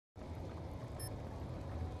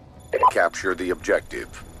Capture the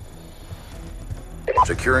objective.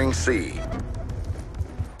 Securing C.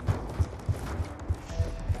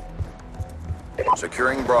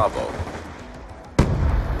 Securing Bravo.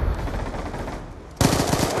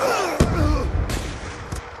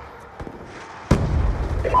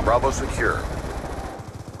 Bravo secure.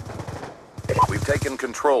 We've taken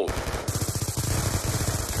control.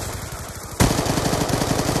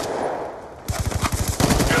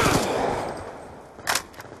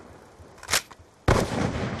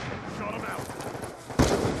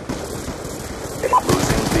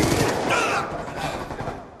 Losing B.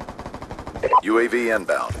 UAV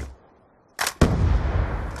inbound.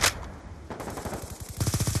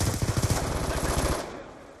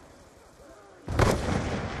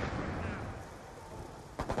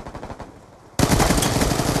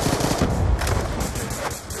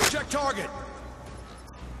 Target.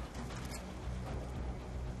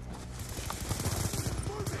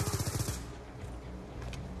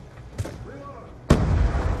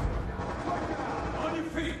 On your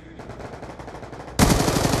feet.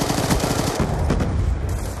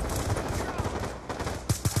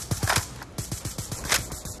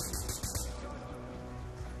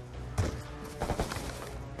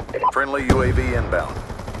 Friendly UAV inbound.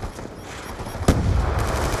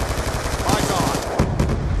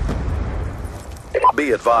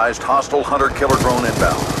 Be advised, hostile hunter-killer drone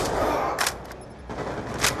inbound.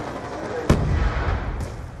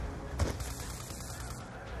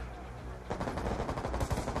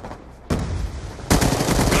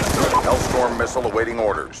 Hellstorm missile awaiting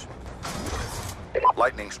orders.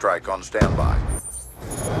 Lightning strike on standby.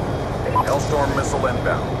 Hellstorm missile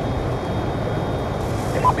inbound.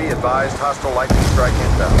 Be advised, hostile lightning strike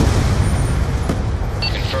inbound.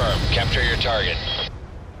 Confirm. Capture your target.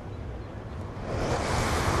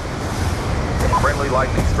 Friendly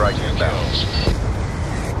lightning strike inbound.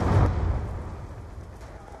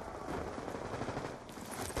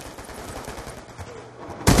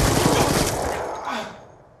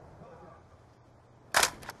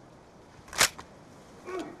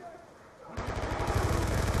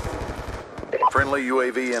 Friendly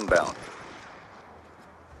UAV inbound.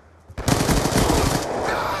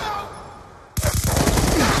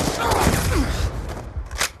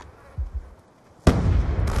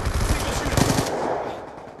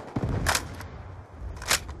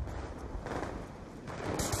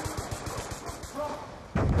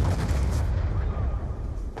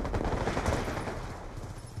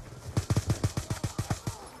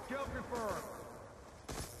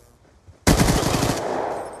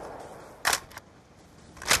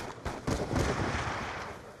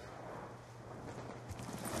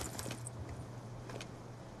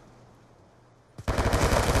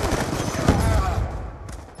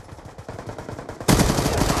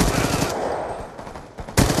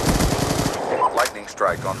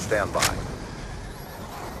 Strike on standby.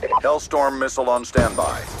 Hellstorm missile on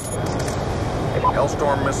standby.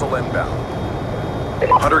 Hellstorm missile inbound.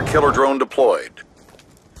 Hunter-killer drone deployed.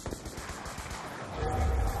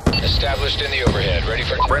 Established in the overhead. Ready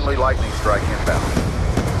for... Friendly lightning strike inbound.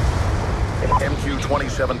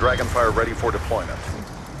 MQ-27 Dragonfire ready for deployment.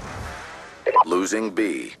 Losing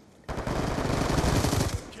B.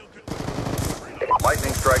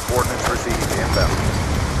 Lightning strike coordinates received inbound.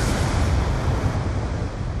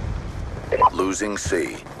 Losing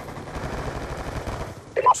C.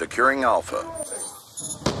 Securing Alpha.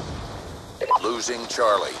 Losing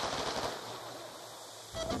Charlie.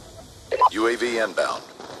 UAV inbound.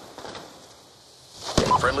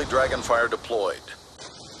 Friendly Dragonfire deployed.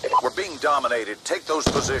 We're being dominated. Take those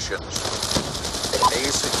positions.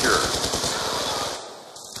 A secure.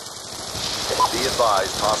 Be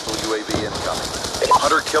advised, hostile UAV incoming.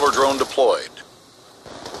 Hunter-killer drone deployed.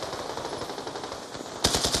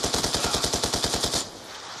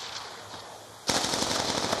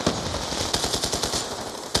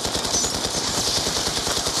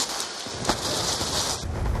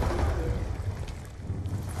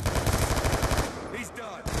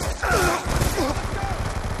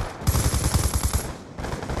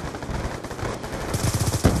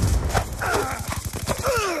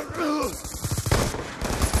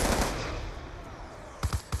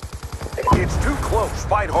 It's too close.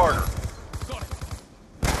 Fight harder.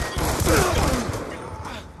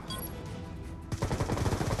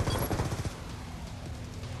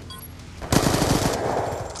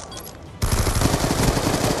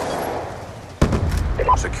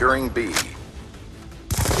 Securing B.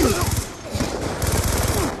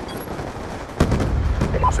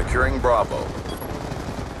 Securing Bravo.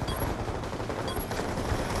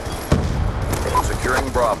 Securing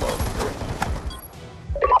Bravo.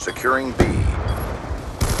 Securing B.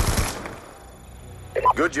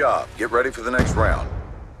 Good job. Get ready for the next round.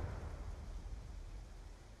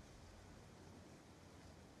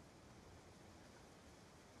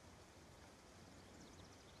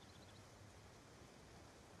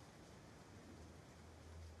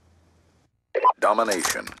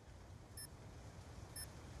 Domination.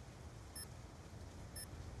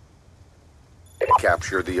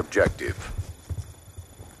 Capture the objective.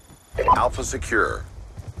 Alpha secure.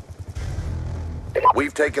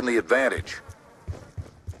 We've taken the advantage.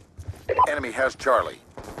 Enemy has Charlie.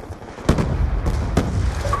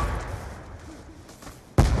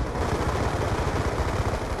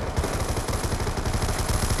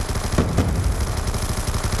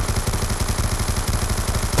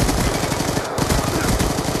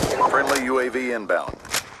 Friendly UAV inbound.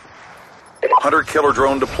 Hunter-killer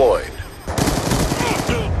drone deployed.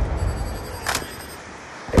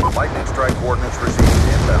 Lightning strike coordinates received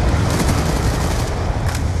inbound.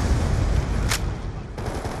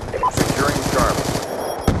 Securing Charlie.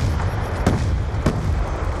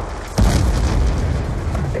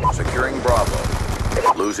 Securing Bravo.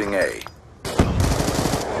 Losing A.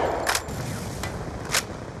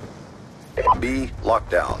 B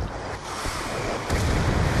lockdown.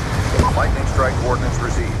 Lightning strike coordinates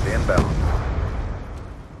received inbound.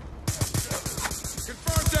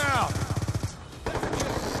 Confirmed down.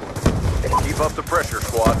 Keep up the pressure,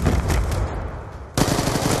 squad.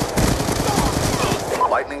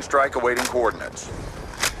 Lightning strike awaiting coordinates.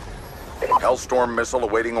 Hellstorm missile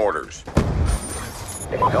awaiting orders.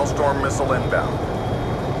 Hellstorm missile inbound.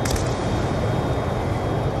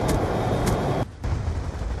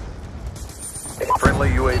 Friendly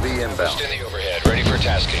UAV inbound. Just in the overhead, ready for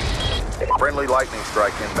tasking. Friendly lightning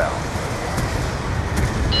strike inbound.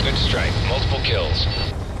 Good strike, multiple kills.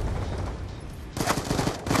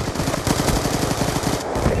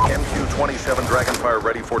 MQ-27 Dragonfire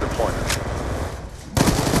ready for deployment.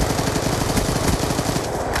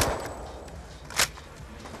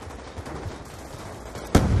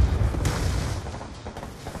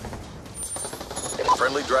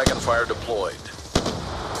 Friendly Dragonfire deployed.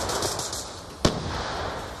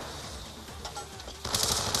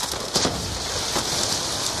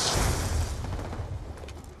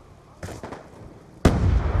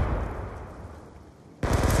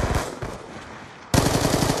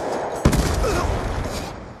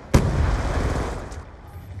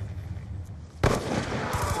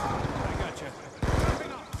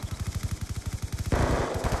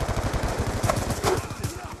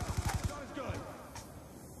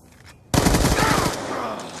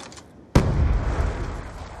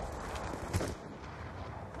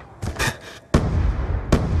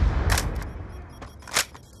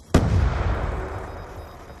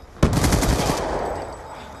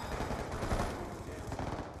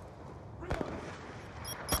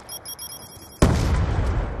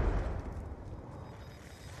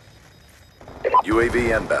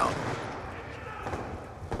 UAV inbound.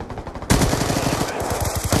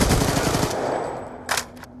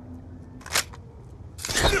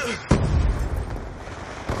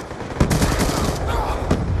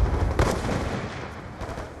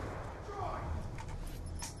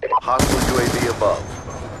 Hostile UAV above.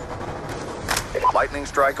 Lightning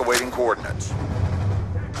strike awaiting coordinates.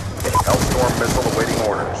 Hellstorm missile awaiting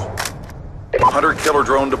orders. Hunter-killer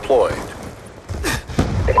drone deployed.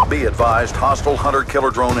 Be advised, hostile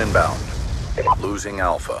hunter-killer drone inbound. Losing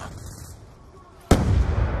Alpha.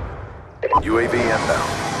 UAV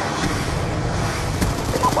inbound.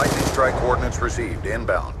 Lightning strike coordinates received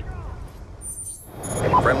inbound.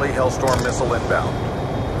 Friendly Hellstorm missile inbound.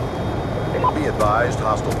 Be advised,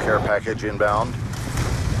 hostile care package inbound.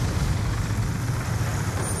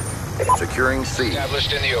 Securing C.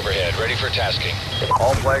 Established in the overhead, ready for tasking.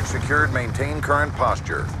 All flags secured, maintain current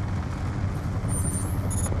posture.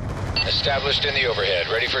 Established in the overhead,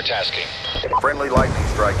 ready for tasking. Friendly lightning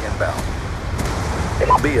strike inbound.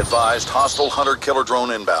 Be advised, hostile hunter-killer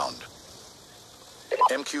drone inbound.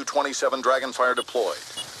 MQ-27 Dragonfire deployed.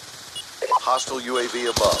 Hostile UAV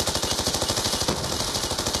above.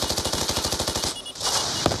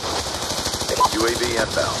 UAV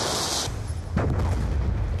inbound.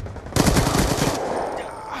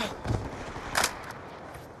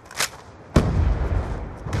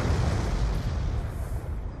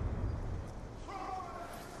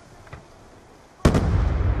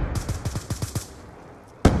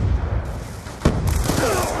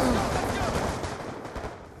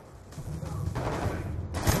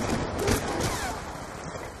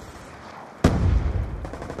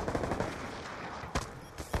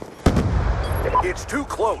 It's too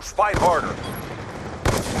close. Fight harder.